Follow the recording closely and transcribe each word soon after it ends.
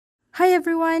Hi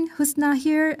everyone, Husna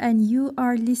here, and you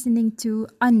are listening to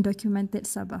Undocumented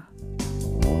Sabah.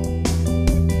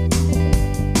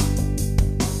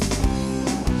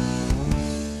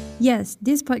 Yes,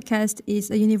 this podcast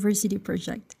is a university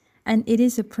project, and it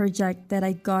is a project that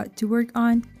I got to work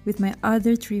on with my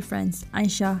other three friends,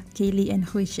 Aisha, Kaylee, and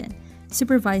Huishen,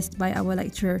 supervised by our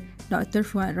lecturer, Dr.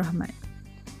 Fuad Rahman.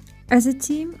 As a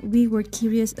team, we were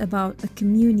curious about a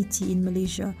community in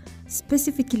Malaysia,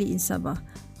 specifically in Sabah,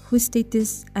 whose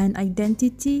status and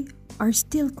identity are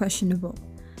still questionable.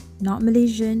 Not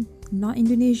Malaysian, not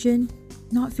Indonesian,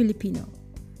 not Filipino,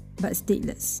 but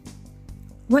stateless.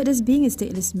 What does being a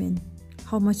stateless mean?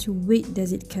 How much weight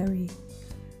does it carry?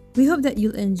 We hope that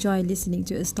you'll enjoy listening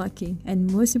to us talking and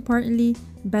most importantly,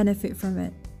 benefit from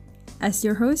it. As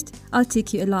your host, I'll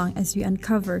take you along as we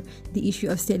uncover the issue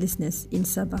of statelessness in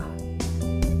Sabah.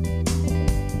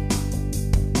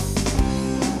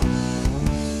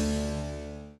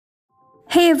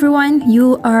 Hey everyone,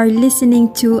 you are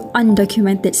listening to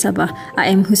Undocumented Sabah. I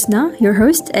am Husna, your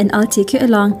host, and I'll take you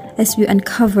along as we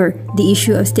uncover the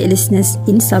issue of statelessness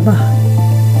in Sabah.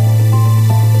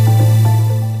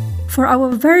 For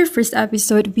our very first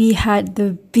episode, we had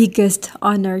the biggest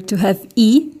honor to have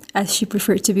E, as she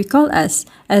preferred to be called as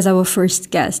our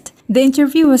first guest. The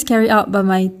interview was carried out by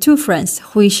my two friends,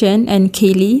 Huishen and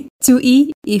Kaylee. To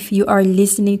E, if you are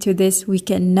listening to this, we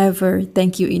can never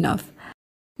thank you enough.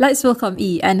 Let's welcome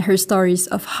E and her stories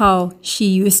of how she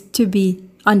used to be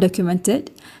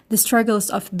undocumented, the struggles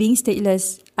of being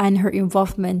stateless, and her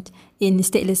involvement in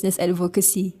statelessness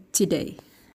advocacy today.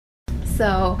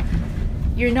 So,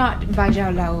 you're not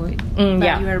Bajau Laut, but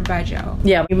yeah. you are Bajau.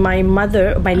 Yeah, my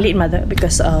late mother,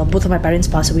 because both of my parents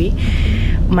passed away.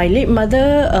 My late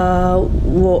mother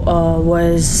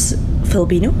was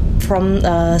Filipino from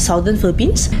southern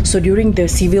Philippines. So during the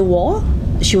Civil War,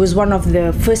 she was one of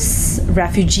the first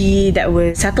refugee that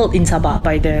was settled in Sabah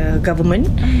by the government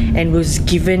and was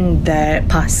given the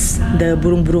pass, the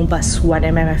Burung-Burung pass,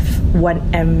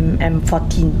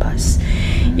 1mm14 pass.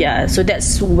 Yeah, so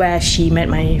that's where she met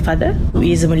my father, who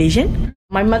is a Malaysian.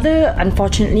 My mother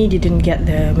unfortunately didn't get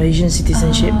the Malaysian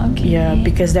citizenship. Yeah,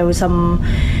 because there was some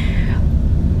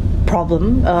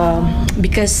problem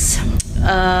because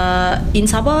in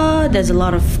Sabah there's a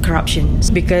lot of corruption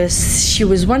because she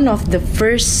was one of the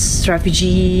first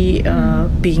refugee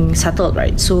being settled,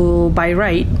 right? So by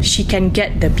right she can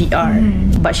get the PR,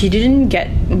 but she didn't get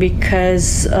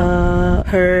because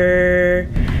her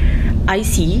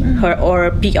IC,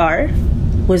 or PR,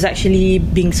 was actually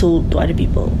being sold to other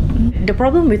people. The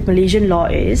problem with Malaysian law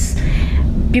is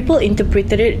people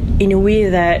interpreted it in a way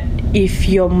that if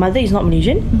your mother is not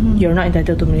Malaysian, you're not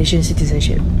entitled to Malaysian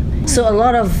citizenship. So a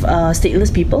lot of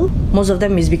stateless people, most of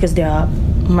them is because they are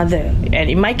mother, and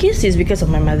in my case it's because of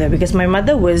my mother, because my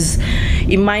mother was,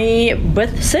 in my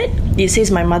birth cert it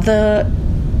says my mother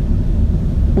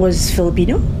was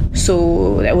Filipino,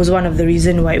 so that was one of the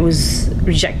reason why it was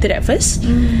rejected at first,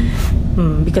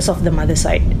 because of the mother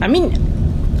side. I mean,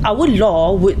 our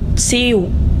law would say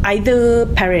either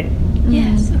parent,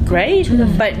 Yes, right?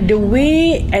 But the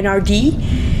way NRD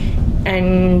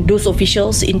and those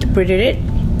officials interpreted it,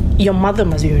 your mother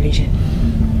must be Malaysian.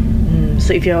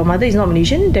 So if your mother is not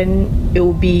Malaysian, then it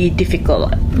will be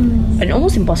difficult and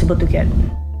almost impossible to get.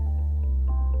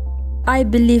 I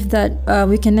believe that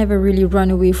we can never really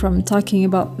run away from talking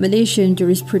about Malaysian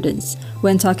jurisprudence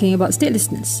when talking about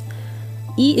statelessness.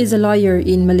 E is a lawyer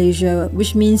in Malaysia,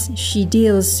 which means she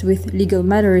deals with legal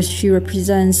matters. She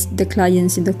represents the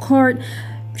clients in the court.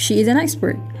 She is an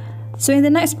expert. So in the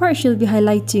next part, she'll be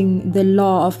highlighting the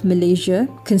law of Malaysia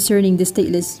concerning the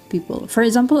stateless people. For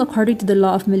example, according to the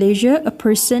law of Malaysia, a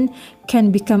person can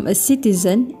become a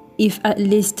citizen if at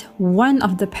least one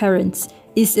of the parents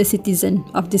is a citizen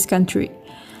of this country.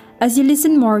 As you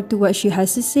listen more to what she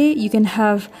has to say, you can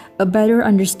have a better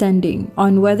understanding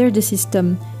on whether the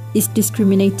system is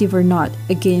discriminative or not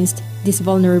against this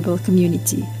vulnerable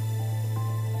community.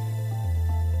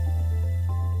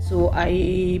 So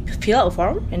I fill out a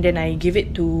form and then I give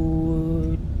it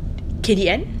to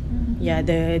KDN,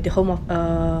 the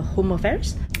Home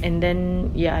Affairs, and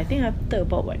then I think after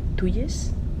about 2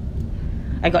 years,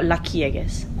 I got lucky, I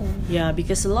guess. Yeah,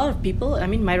 because a lot of people, I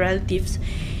mean my relatives,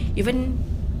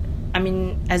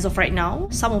 as of right now,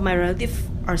 some of my relatives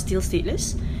are still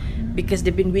stateless because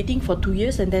they've been waiting for 2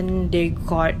 years and then they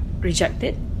got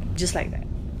rejected just like that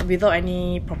without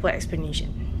any proper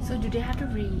explanation. So do they have to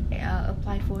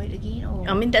apply for it again, or?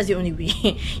 I mean, that's the only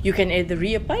way. You can either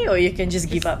reapply or you can just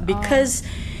give up, because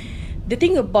the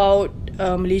thing about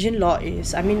Malaysian law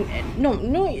is,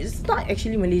 no, it's not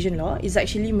actually Malaysian law. It's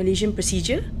actually Malaysian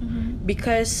procedure,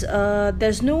 because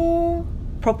there's no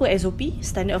proper SOP,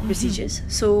 standard of procedures.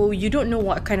 So you don't know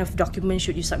what kind of document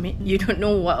should you submit. You don't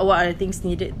know what are the things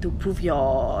needed to prove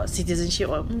your citizenship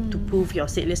or to prove your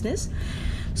statelessness.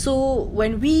 So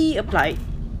when we apply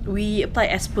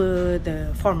as per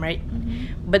the form, right?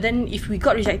 But then if we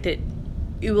got rejected,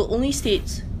 it will only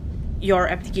state your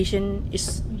application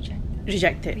is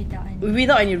rejected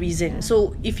without any reason.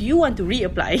 So if you want to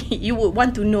reapply, you would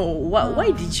want to know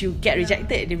why did you get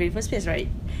rejected in the very first place, right?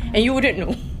 And you wouldn't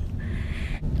know.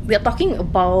 We are talking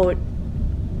about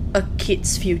a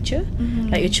kid's future,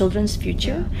 like a children's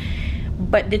future.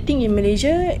 But the thing in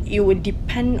Malaysia, it would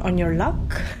depend on your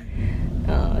luck.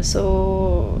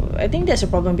 So I think that's a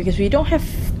problem because we don't have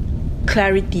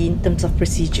clarity in terms of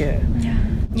procedure.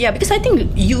 Yeah, because I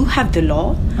think you have the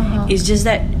law. It's just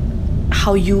that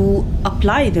how you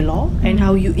apply the law and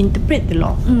how you interpret the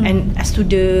law. And as to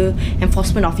the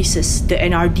enforcement officers, the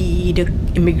NRD, the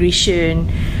immigration,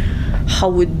 how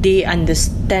would they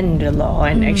understand the law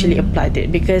and actually apply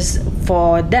it? Because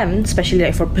for them, especially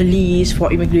like for police,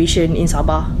 for immigration in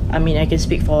Sabah, I mean, I can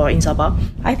speak for in Sabah,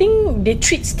 I think they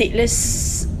treat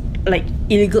stateless like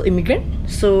illegal immigrant.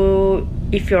 So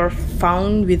if you're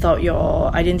found without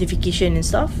your identification and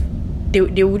stuff,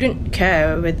 they wouldn't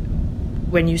care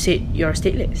when you said you're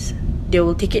stateless. They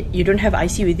will take it, you don't have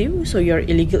IC with you, so you're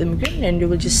illegal immigrant, and they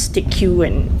will just take you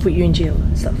and put you in jail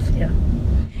and stuff. Yeah.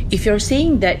 If you're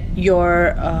saying that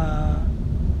you're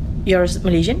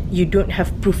Malaysian, you don't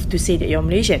have proof to say that you're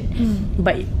Malaysian.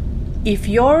 But if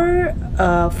you're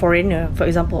a foreigner, for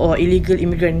example, or illegal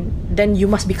immigrant, then you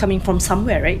must be coming from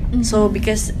somewhere, right? So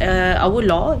because our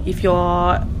law, if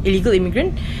you're illegal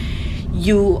immigrant,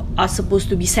 you are supposed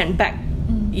to be sent back.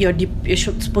 You're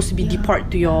supposed to be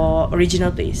deported to your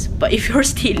original place. But if you're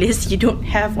stateless, you don't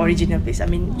have original place. I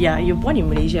mean, yeah, you're born in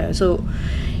Malaysia, so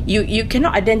you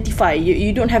cannot identify.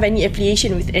 You don't have any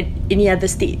affiliation with any other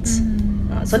states.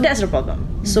 So that's the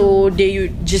problem. So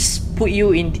they just put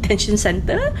you in detention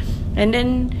center, and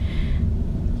then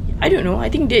I don't know. I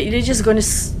think they're just gonna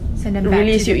send them back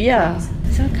release to you. Yeah.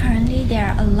 So currently there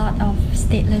are a lot of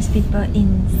stateless people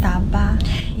in Sabah.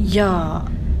 Yeah.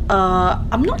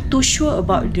 I'm not too sure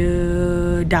about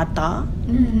the data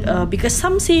because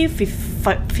some say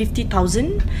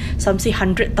 50,000, some say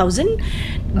 100,000.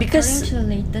 Because according to the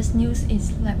latest news,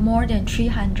 it's like more than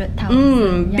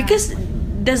 300,000. Because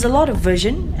there's a lot of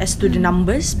version as to the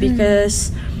numbers.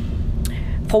 Because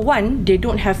for one, they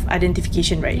don't have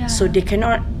identification, right? So they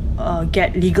cannot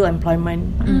get legal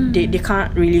employment. They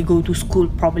can't really go to school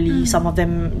properly. Some of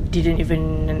them didn't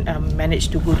even manage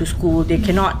to go to school. They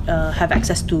cannot have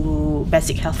access to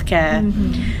basic healthcare.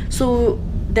 So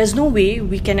there's no way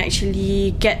we can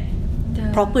actually get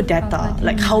proper data,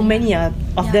 like how many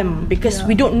of them, because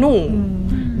we don't know.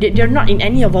 They're not in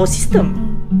any of our system.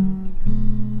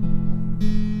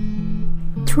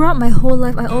 Throughout my whole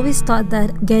life, I always thought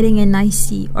that getting an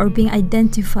IC or being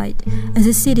identified as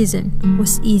a citizen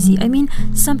was easy. I mean,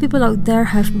 some people out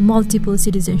there have multiple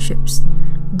citizenships.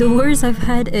 The worst I've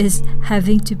had is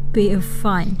having to pay a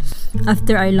fine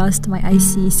after I lost my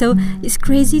IC. So it's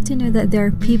crazy to know that there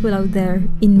are people out there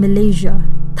in Malaysia,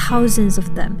 thousands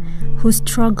of them, who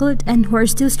struggled and who are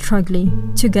still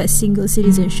struggling to get single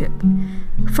citizenship.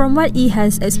 From what he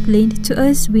has explained to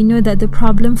us, we know that the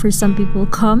problem for some people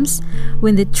comes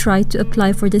when they try to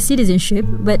apply for the citizenship,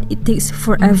 but it takes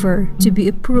forever to be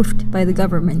approved by the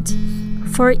government.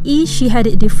 For E, she had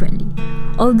it differently.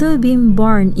 Although being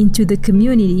born into the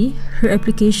community, her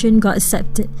application got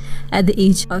accepted at the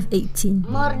age of 18.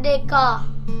 Merdeka!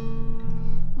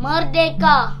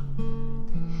 Merdeka!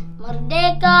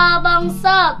 Merdeka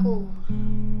bangsaku!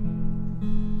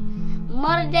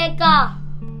 Merdeka!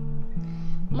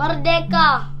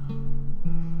 Merdeka!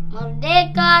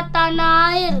 Merdeka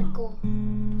tanah airku!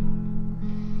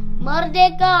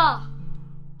 Merdeka!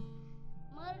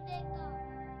 Merdeka!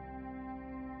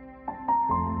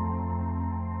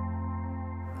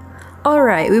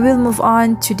 Alright, we will move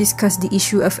on to discuss the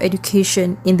issue of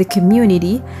education in the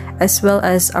community, as well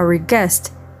as our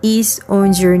guest, E's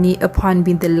own journey upon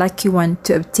being the lucky one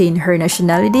to obtain her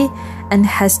nationality and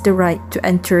has the right to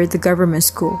enter the government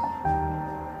school.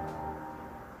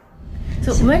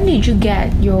 So when did you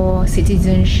get your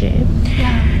citizenship?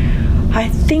 I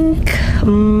think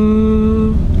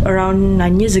around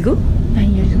 9 years ago. 9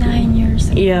 years ago. 9 years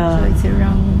ago. Yeah. So it's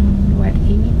around what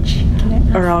age?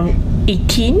 Around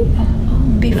 18.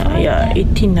 Before Yeah, that,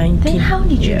 18, 19. Then how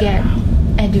did you get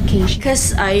education?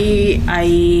 Because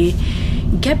I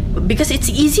get, because it's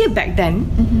easier back then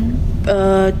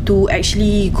to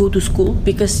actually go to school,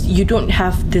 because you don't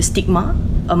have the stigma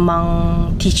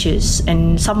among teachers,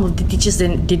 and some of the teachers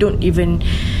then they don't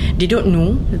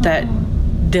know that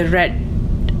the red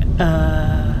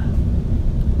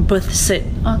birth cert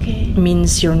Okay.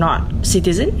 means you're not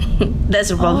citizen. That's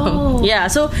the problem. Oh. Yeah,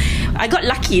 so I got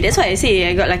lucky. That's why I say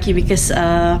I got lucky, because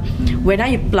when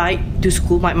I applied to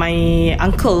school, my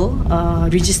uncle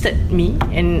registered me,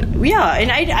 and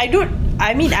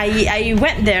I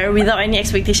went there without any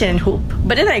expectation and hope,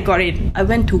 but then I got it. I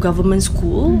went to government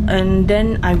school, and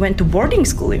then I went to boarding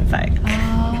school, in fact.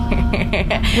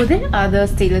 Were there other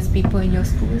stateless people in your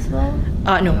school as well?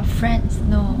 No. Your friends?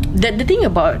 No. The thing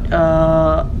about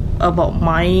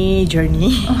my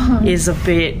journey is a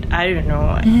bit, I don't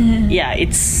know. Yeah,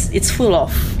 it's full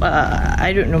of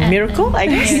I don't know, miracle, I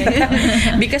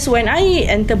guess. Because when I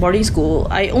enter boarding school,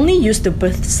 I only use the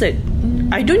birth cert.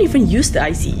 I don't even use the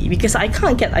IC because I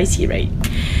can't get IC, right?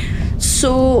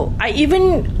 So I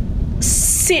even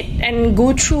sit and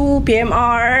go through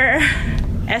PMR,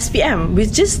 SPM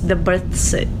with just the birth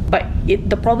cert. But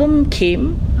the problem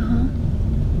came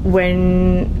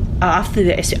when after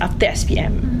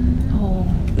SPM.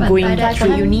 Going to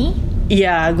uni?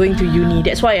 Yeah, going to uni.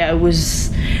 That's why I was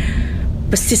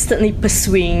persistently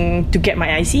pursuing to get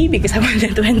my IC, because I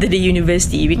wanted to enter the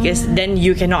university, because then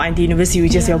you cannot enter university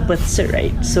with just your birth cert,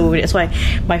 right? So that's why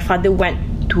my father went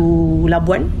to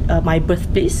Labuan, my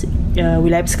birthplace,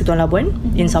 Wilayah Persekutuan Labuan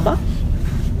in Sabah,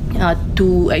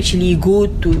 to actually go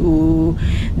to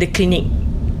the clinic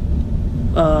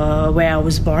where I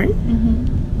was born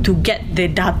to get the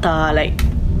data. Like,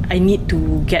 I need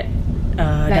to get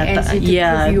data.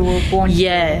 as you were born.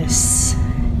 Yes.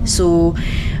 So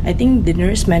I think the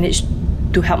nurse managed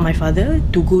to help my father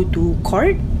to go to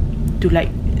court to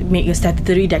like make a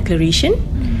statutory declaration,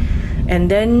 and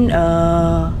then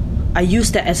I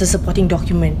used that as a supporting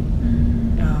document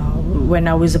when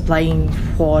I was applying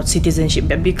for citizenship.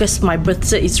 But because my birth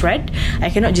cert is red, I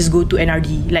cannot just go to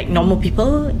NRD like normal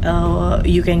people.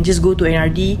 You can just go to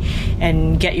NRD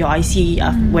and get your IC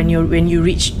when you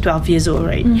reach 12 years old,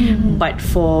 right? But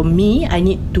for me, I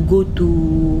need to go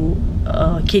to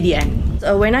KDN.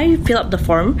 When I fill up the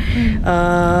form,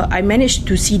 I managed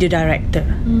to see the director.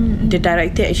 The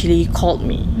director actually called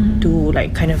me to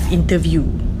like kind of interview.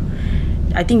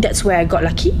 I think that's where I got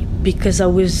lucky, because I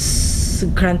was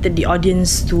granted the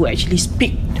audience to actually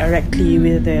speak directly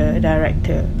with the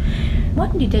director.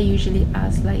 What did they usually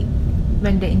ask, like,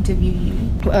 when they interview you?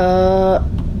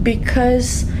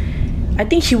 Because I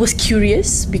think he was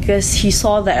curious, because he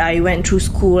saw that I went through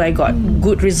school, I got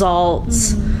good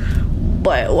results,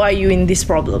 but why are you in this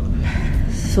problem?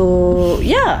 So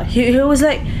yeah, he was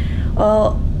like,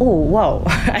 oh wow,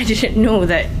 I didn't know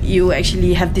that you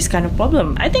actually have this kind of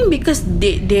problem. I think because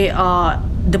they are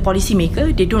the policy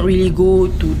maker, they don't really go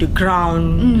to the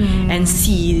ground and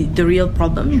see the real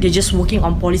problem. They're just working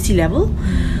on policy level,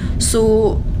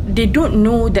 so they don't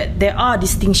know that there are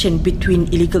distinction between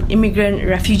illegal immigrant,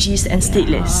 refugees, and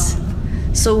stateless.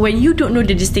 So when you don't know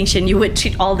the distinction, you would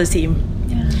treat all the same.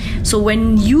 So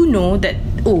when you know that,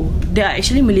 there are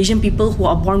actually Malaysian people who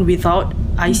are born without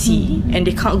IC and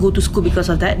they can't go to school because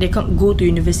of that, they can't go to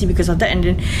university because of that, and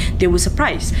then they were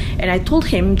surprised. And I told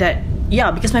him that,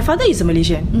 because my father is a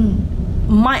Malaysian,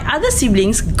 my other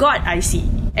siblings got IC,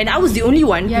 and I was the only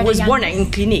one who was born in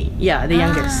clinic. Yeah, the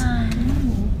youngest.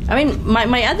 I mean,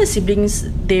 my other siblings,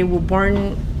 they were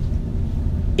born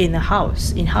in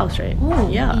house, right?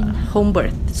 Home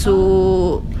birth.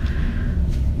 So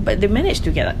but they managed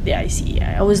to get the IC.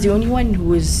 I was the only one who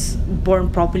was born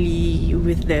properly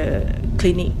with the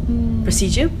clinic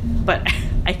procedure, but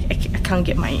I can't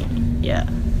get my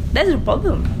that's the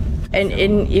problem. And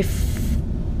if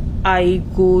I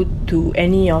go to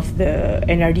any of the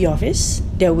NRD office,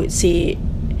 they would say,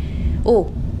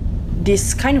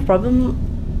 this kind of problem,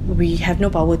 we have no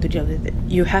power to deal with it.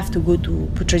 You have to go to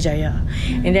Putrajaya.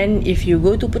 And then if you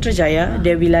go to Putrajaya,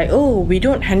 they'll be like, we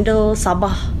don't handle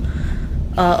Sabah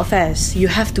affairs. You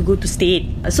have to go to state.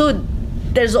 So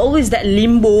there's always that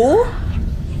limbo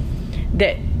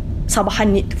that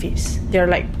Sabahan need to face. They're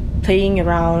like playing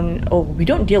around. We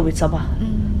don't deal with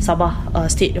Sabah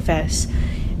state affairs.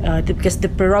 Because the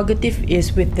prerogative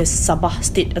is with the Sabah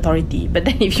State Authority. But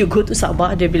then if you go to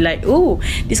Sabah, they'll be like,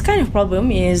 this kind of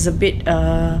problem is a bit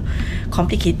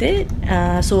complicated.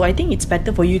 So I think it's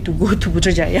better for you to go to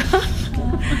Putrajaya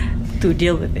to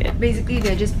deal with it. Basically,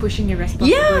 they're just pushing your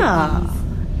responsibilities.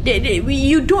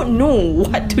 You don't know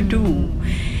what to do.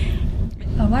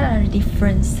 What are the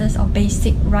differences of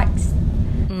basic rights?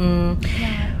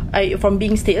 From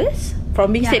being stateless?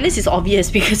 From being stateless is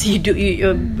obvious, because when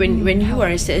you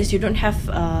are stateless, you don't have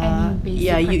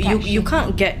you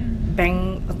can't get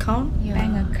bank account,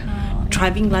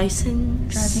 driving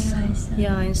license,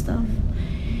 and stuff.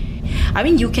 I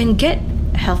mean, you can get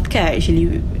healthcare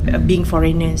actually, being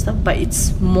foreigner and stuff, but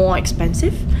it's more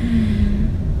expensive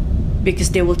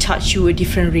because they will charge you a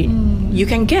different rate. You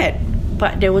can get,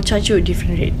 but they will charge you a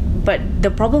different rate. But the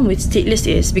problem with stateless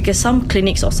is because some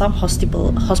clinics or some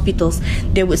hospitals,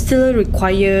 they would still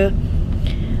require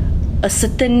a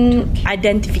certain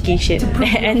identification,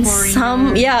 and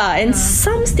some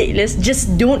some stateless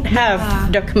just don't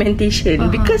have documentation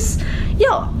because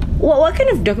what kind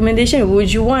of documentation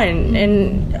would you want?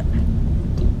 And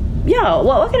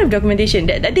what kind of documentation?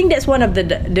 I think that's one of the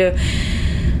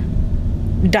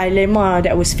dilemma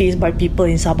that was faced by people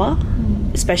in Sabah,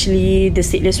 especially the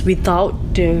stateless without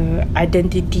the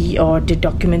identity or the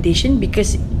documentation,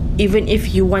 because even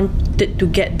if you wanted to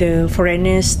get the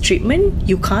foreigners treatment,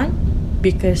 you can't,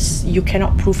 because you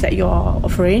cannot prove that you're a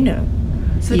foreigner.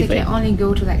 So they can only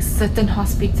go to like certain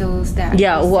hospitals that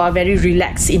who are very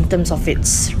relaxed in terms of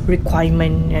its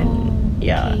requirement, and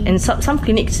and some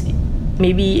clinics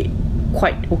maybe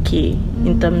quite okay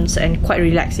in terms, and quite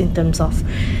relaxed in terms of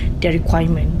their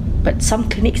requirement, but some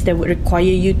clinics that would require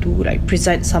you to like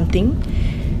present something.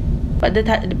 But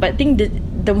I think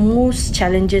the most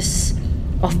challenges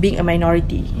of being a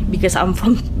minority, because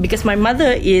because my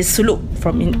mother is Suluk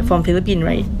from Philippines,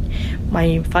 right?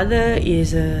 My father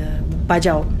is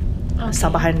Bajau,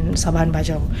 Sabahan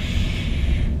Bajau.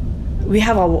 We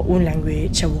have our own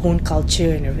language, our own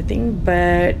culture and everything,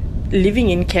 but living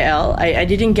in KL, I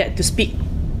didn't get to speak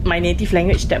my native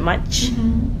language that much.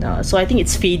 So I think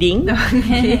it's fading.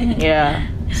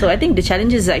 So I think the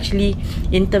challenge is actually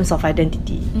in terms of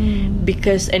identity,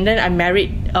 because, and then I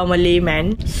married a Malay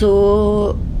man,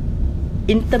 so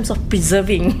in terms of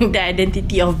preserving the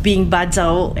identity of being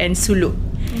Bajau and Suluk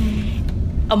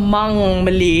among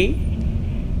Malay,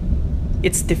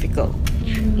 it's difficult,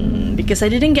 because I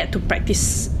didn't get to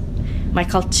practice my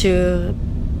culture,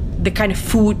 the kind of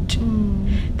food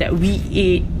that we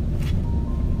eat,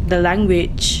 the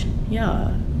language.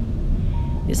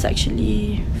 It's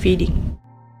actually fading.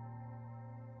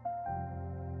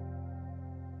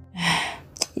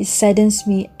 It saddens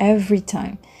me every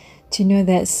time to know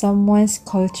that someone's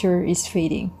culture is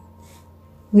fading.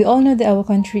 We all know that our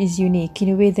country is unique in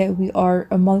a way that we are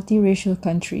a multiracial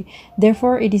country.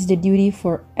 Therefore, it is the duty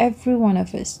for every one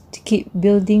of us to keep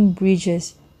building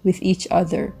bridges with each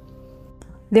other.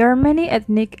 There are many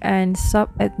ethnic and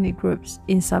sub-ethnic groups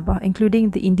in Sabah,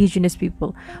 including the indigenous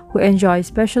people, who enjoy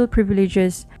special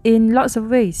privileges in lots of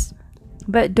ways.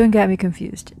 But don't get me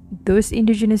confused. Those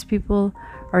indigenous people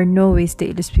are no way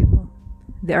stateless people.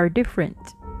 They are different.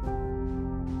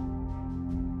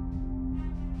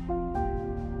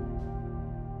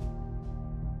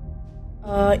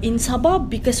 In Sabah,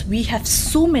 because we have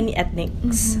so many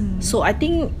ethnics, so I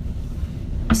think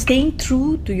staying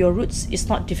true to your roots is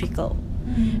not difficult.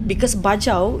 Because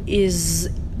Bajau is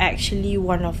actually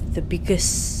one of the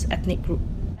biggest ethnic group.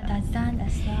 Kadazan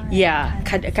as well. Yeah,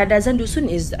 Kadazan Dusun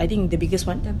is, I think, the biggest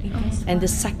one. The biggest And one. the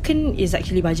second is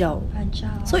actually Bajau.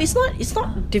 Bajau. So it's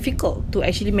not difficult to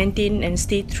actually maintain and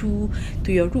stay true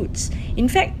to your roots. In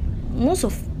fact, most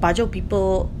of Bajau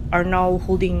people are now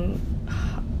holding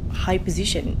high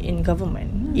position in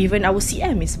government. Even our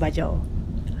CM is Bajau.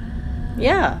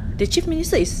 Yeah, the chief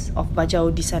minister is of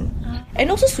Bajau descent.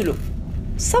 And also Suluk.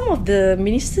 Some of the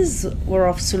ministers were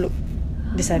of Suluk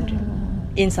descent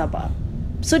in Sabah.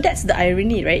 So that's the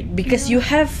irony, right? Because you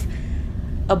have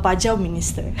a Bajau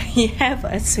minister, you have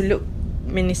a Suluk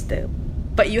minister,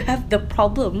 but you have the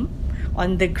problem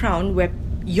on the ground where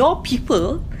your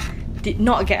people did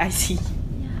not get IC.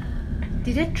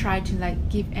 Did they try to like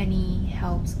give any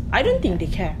helps? I don't think they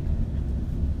care,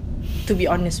 to be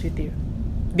honest with you,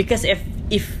 because if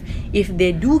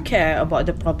they do care about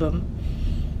the problem,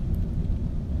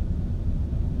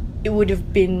 it would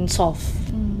have been solved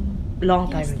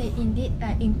long time Yes, ago. they indeed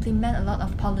implement a lot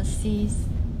of policies,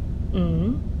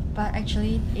 but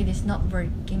actually it is not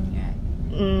working.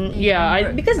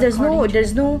 Right? Because there's no according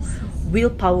to the policies.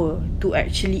 willpower to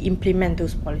actually implement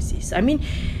those policies. I mean,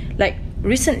 like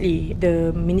recently,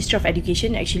 the Ministry of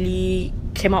Education actually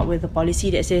came out with a policy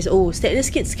that says,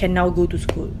 stateless kids can now go to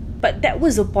school. But that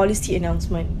was a policy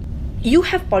announcement. You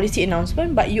have policy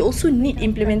announcement, but you also need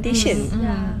implementation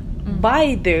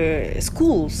by the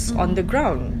schools on the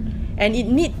ground. And it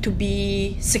need to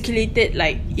be circulated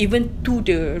like even to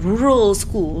the rural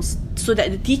schools, so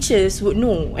that the teachers would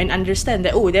know and understand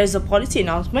that there's a policy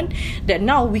announcement that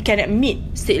now we can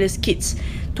admit stateless kids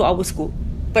to our school.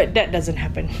 But that doesn't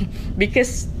happen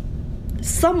because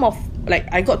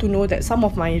I got to know that some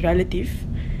of my relatives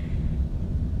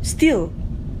still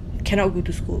cannot go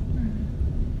to school.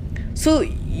 So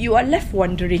you are left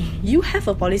wondering, you have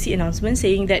a policy announcement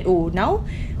saying that now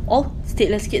all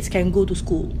stateless kids can go to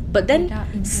school. But then Without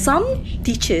some implementation.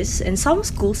 teachers and some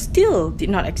schools still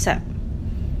did not accept.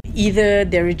 Either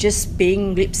they're just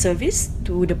paying lip service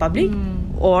to the public,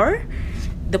 or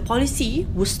the policy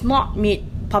was not made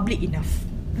public enough.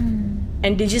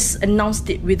 And they just announced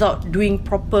it without doing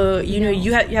proper, you know,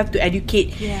 you have to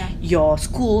educate Yeah. your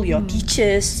school, your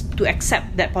teachers to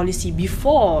accept that policy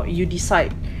before you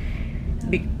decide.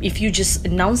 If you just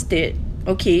announced it,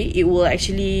 okay, it will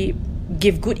actually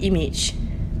give good image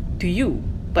to you.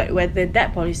 But whether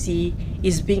that policy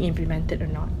is being implemented or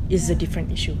not is a different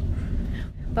issue.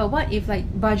 But what if like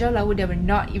bajau laut, they were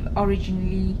not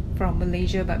originally from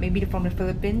Malaysia, but maybe from the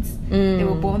Philippines? They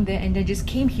were born there and then just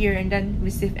came here and then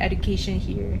received education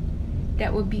here.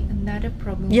 That would be another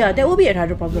problem. Yeah, that will be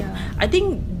another problem. Yeah. I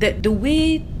think that the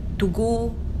way to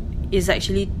go is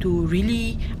actually to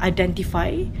really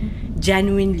identify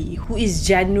genuinely who is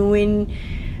genuine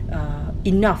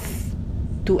enough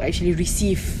to actually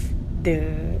receive the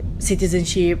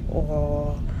citizenship,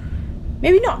 or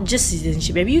maybe not just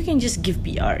citizenship. Maybe you can just give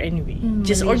PR anyway,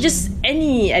 or just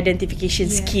any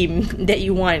identification scheme that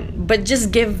you want, but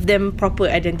just give them proper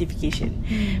identification.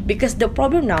 Because the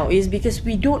problem now is because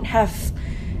we don't have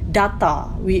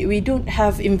data, we don't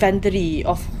have inventory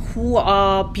of who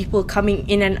are people coming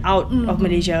in and out of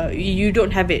Malaysia. You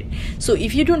don't have it. So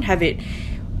if you don't have it,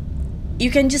 you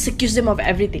can just accuse them of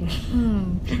everything.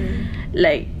 True.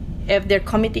 Like if they're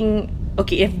committing,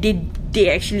 okay, if they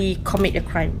actually commit a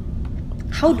crime,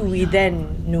 how do we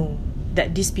then know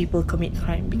that these people commit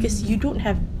crime? Because you don't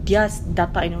have their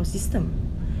data in our system,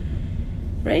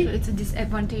 right? So it's a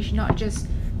disadvantage not just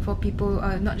for people,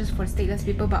 not just for stateless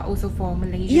people, but also for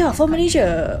Malaysia. Yeah, for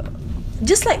Malaysia.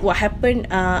 Just like what happened,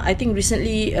 I think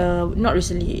recently, not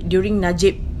recently, during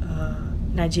Najib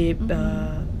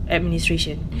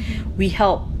administration, we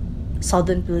helped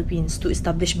Southern Philippines to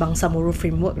establish Bangsa Moro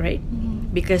framework, right?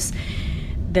 Because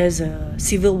there's a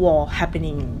civil war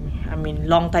happening, I mean,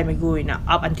 long time ago and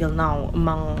up until now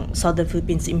among Southern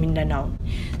Philippines in Mindanao.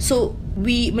 So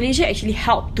Malaysia actually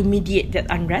helped to mediate that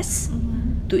unrest,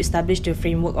 to establish the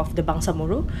framework of the Bangsa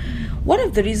Moro. One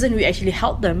of the reasons we actually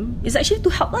help them is actually to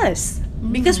help us,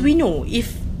 because we know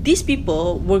if these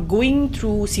people were going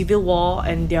through civil war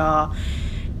and they are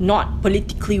not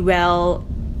politically well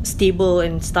stable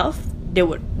and stuff, they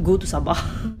would go to Sabah.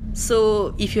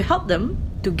 So if you help them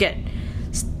to get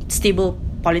stable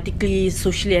politically,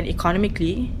 socially and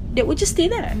economically, they would just stay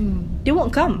there. They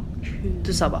won't come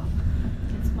to Sabah.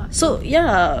 So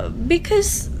yeah,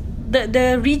 because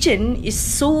the region is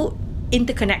so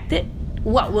interconnected,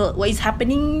 what is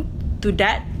happening to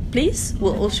that place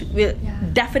will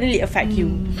definitely affect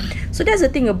you. So that's the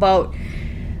thing about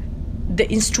the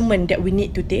instrument that we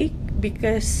need to take,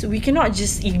 because we cannot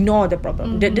just ignore the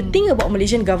problem. The thing about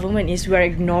Malaysian government is we are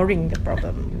ignoring the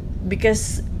problem,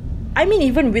 because I mean,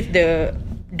 even with the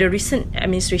recent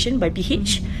administration by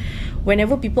PH,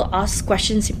 whenever people ask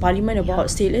questions in parliament about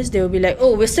stateless, they will be like,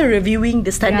 oh, we're still reviewing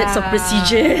the standards of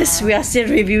procedures, we are still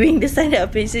reviewing the standard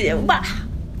of procedures. But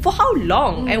for how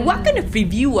long? And what kind of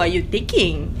review are you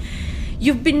taking?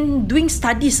 You've been doing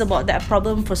studies about that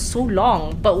problem for so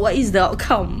long, but what is the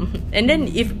outcome? And then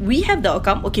if we have the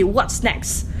outcome, okay, what's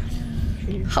next?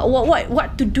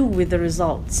 What to do with the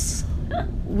results?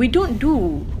 We don't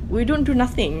do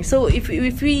nothing. So if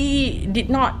we did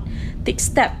not take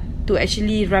step to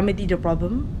actually remedy the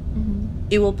problem,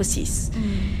 it will persist.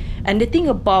 And the thing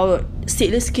about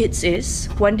stateless kids is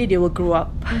one day they will grow up,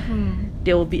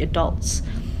 they will be adults.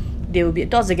 They will be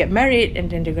adults, they get married, and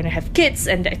then they're going to have kids,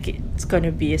 and that kid's going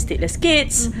to be a stateless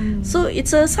kids. So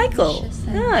it's a cycle.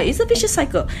 Yeah, it's a vicious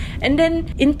cycle. And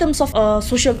then in terms of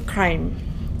social crime,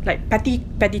 like petty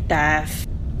theft,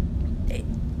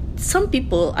 some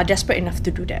people are desperate enough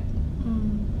to do that.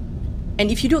 And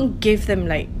if you don't give them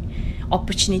like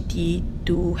opportunity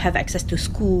to have access to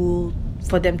school,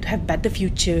 for them to have better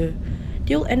future,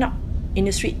 they will end up in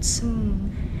the streets.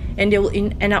 And they will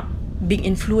end up being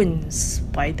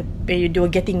influenced by they were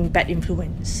getting bad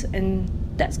influence, and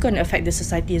that's going to affect the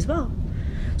society as well.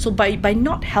 So by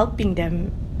not helping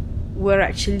them, we're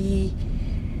actually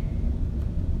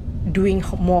doing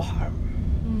more harm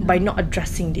by not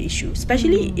addressing the issue,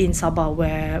 especially in Sabah,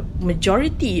 where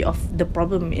majority of the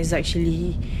problem is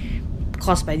actually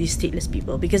caused by these stateless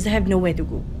people, because they have nowhere to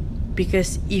go.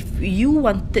 Because if you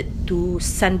wanted to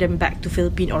send them back to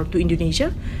Philippines or to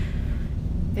Indonesia,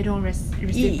 They don't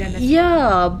receive them as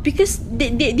because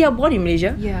they are born in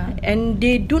Malaysia, and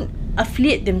they don't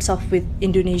affiliate themselves with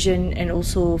Indonesian and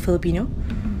also Filipino.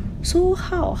 So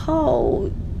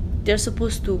how they're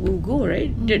supposed to go,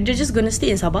 right? They're just gonna stay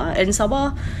in Sabah, and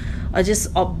Sabah are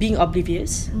just being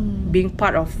oblivious, being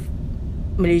part of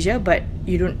Malaysia, but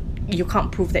you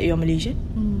can't prove that you're Malaysian.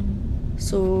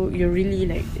 So you're really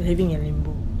like living in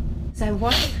limbo. So I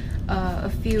watched a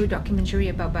few documentary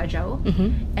about Bajau,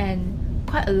 and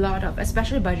quite a lot of,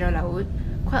 especially Bajau Laut,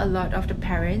 quite a lot of the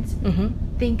parents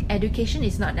think education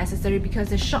is not necessary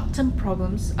because the short-term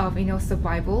problems of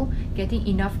survival, getting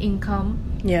enough income,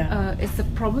 it's a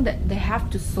problem that they have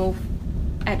to solve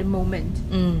at the moment.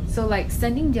 So like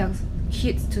sending their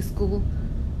kids to school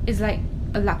is like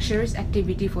a luxurious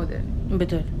activity for them.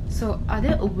 Betul. So are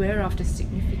they aware of the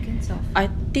significance of? I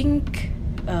think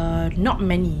not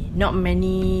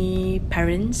many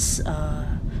parents,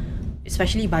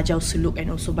 especially Bajau Suluk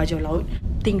and also Bajau Laut,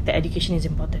 think that education is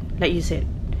important, like you said.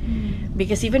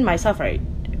 Because even myself, right,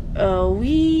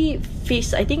 we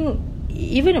face, I think,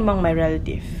 even among my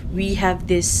relative, we have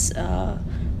this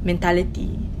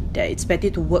mentality that it's better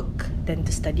to work than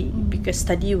to study, because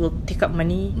study will take up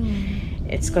money.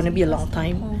 It's gonna be a long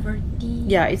time. Poverty.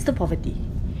 Yeah, it's the poverty.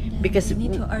 Because we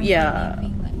need to earn a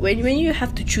living, like when you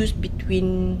have to choose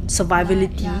between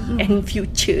survivability and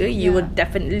future, you will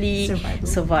definitely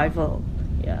survival.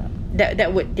 Yeah,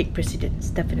 that would take precedence,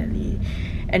 definitely.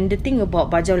 And the thing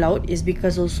about Bajau Laut is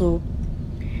because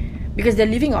they're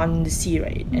living on the sea,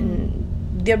 right? And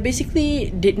they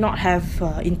basically did not have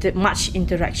much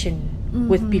interaction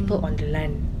with people on the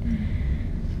land.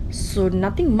 So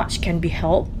nothing much can be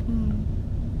helped,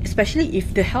 especially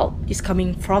if the help is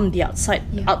coming from the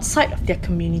outside of their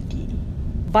community.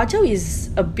 Bajau is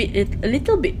a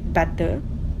little bit better,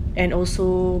 and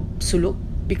also Suluk,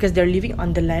 because they're living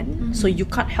on the land, so you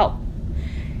can't help.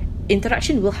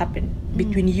 Interaction will happen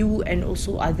between you and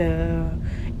also other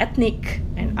ethnic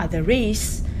and other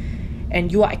race,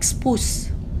 and you are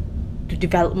exposed to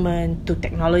development, to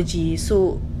technology,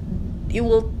 so it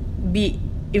will be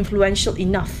influential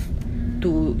enough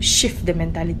to shift the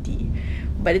mentality.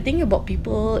 But the thing about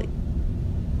people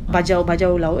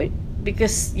Bajau Laut,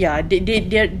 because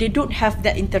they don't have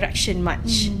that interaction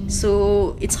much,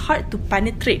 so it's hard to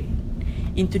penetrate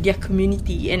into their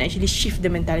community and actually shift the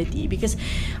mentality, because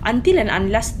until and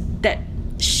unless that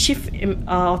shift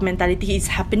of mentality is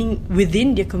happening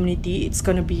within their community, it's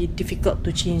going to be difficult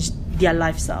to change their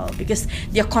lifestyle, because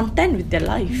they're content with their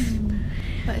life.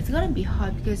 But it's gonna be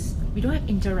hard because we don't have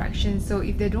interaction, so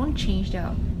if they don't change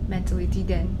their mentality,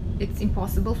 then it's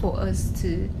impossible for us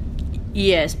to.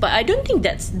 Yes, but I don't think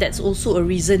that's also a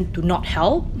reason to not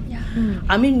help.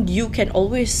 I mean, you can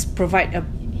always provide a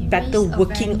better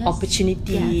working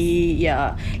opportunity,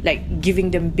 like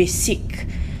giving them basic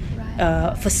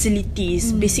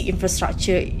facilities, basic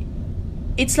infrastructure.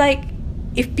 It's like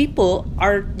if people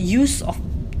are used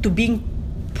to being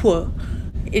poor,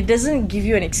 it doesn't give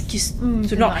you an excuse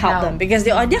to not help them, because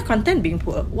they're content being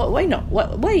poor. Why not?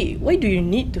 Why do you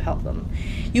need to help them?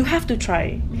 You have to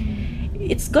try.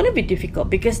 It's gonna be difficult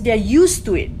because they're used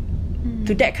to it,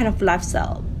 to that kind of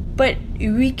lifestyle. But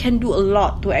we can do a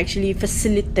lot to actually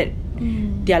facilitate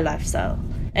their lifestyle,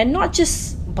 and not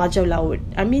just Bajau Laut.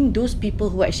 I mean, those people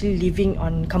who are actually living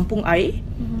on Kampung Air,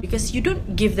 because you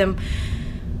don't give them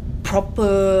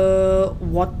proper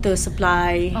water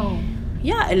supply.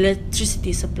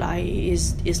 Electricity supply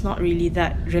is not really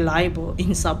that reliable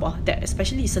in Sabah, that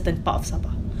especially certain part of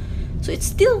Sabah. So it's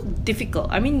still difficult.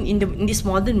 I mean, in this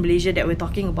modern Malaysia that we're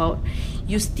talking about,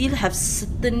 you still have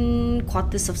certain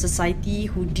quarters of society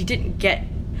who didn't get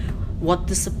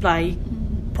water supply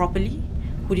properly,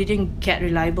 who didn't get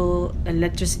reliable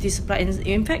electricity supply, and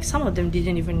in fact some of them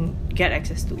didn't even get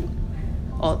access to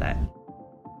all that.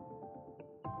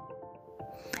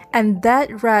 And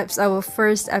that wraps our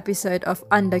first episode of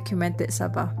Undocumented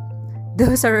Sabah.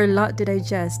 Those are a lot to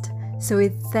digest, so we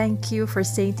thank you for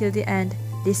staying till the end,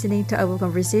 listening to our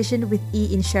conversation with E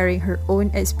in sharing her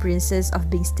own experiences of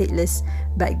being stateless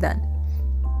back then.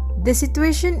 The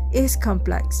situation is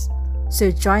complex,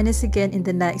 so join us again in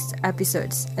the next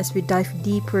episodes as we dive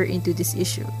deeper into this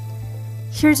issue.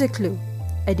 Here's a clue: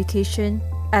 education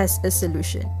as a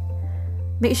solution.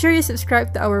 Make sure you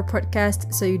subscribe to our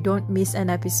podcast so you don't miss an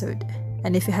episode.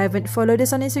 And if you haven't followed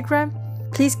us on Instagram,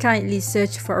 please kindly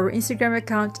search for our Instagram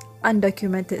account,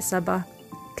 Undocumented Sabah.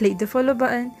 Click the follow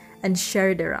button and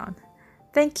share it around.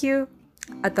 Thank you.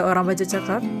 Atau orang Bajau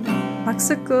cakap,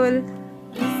 maksud cool.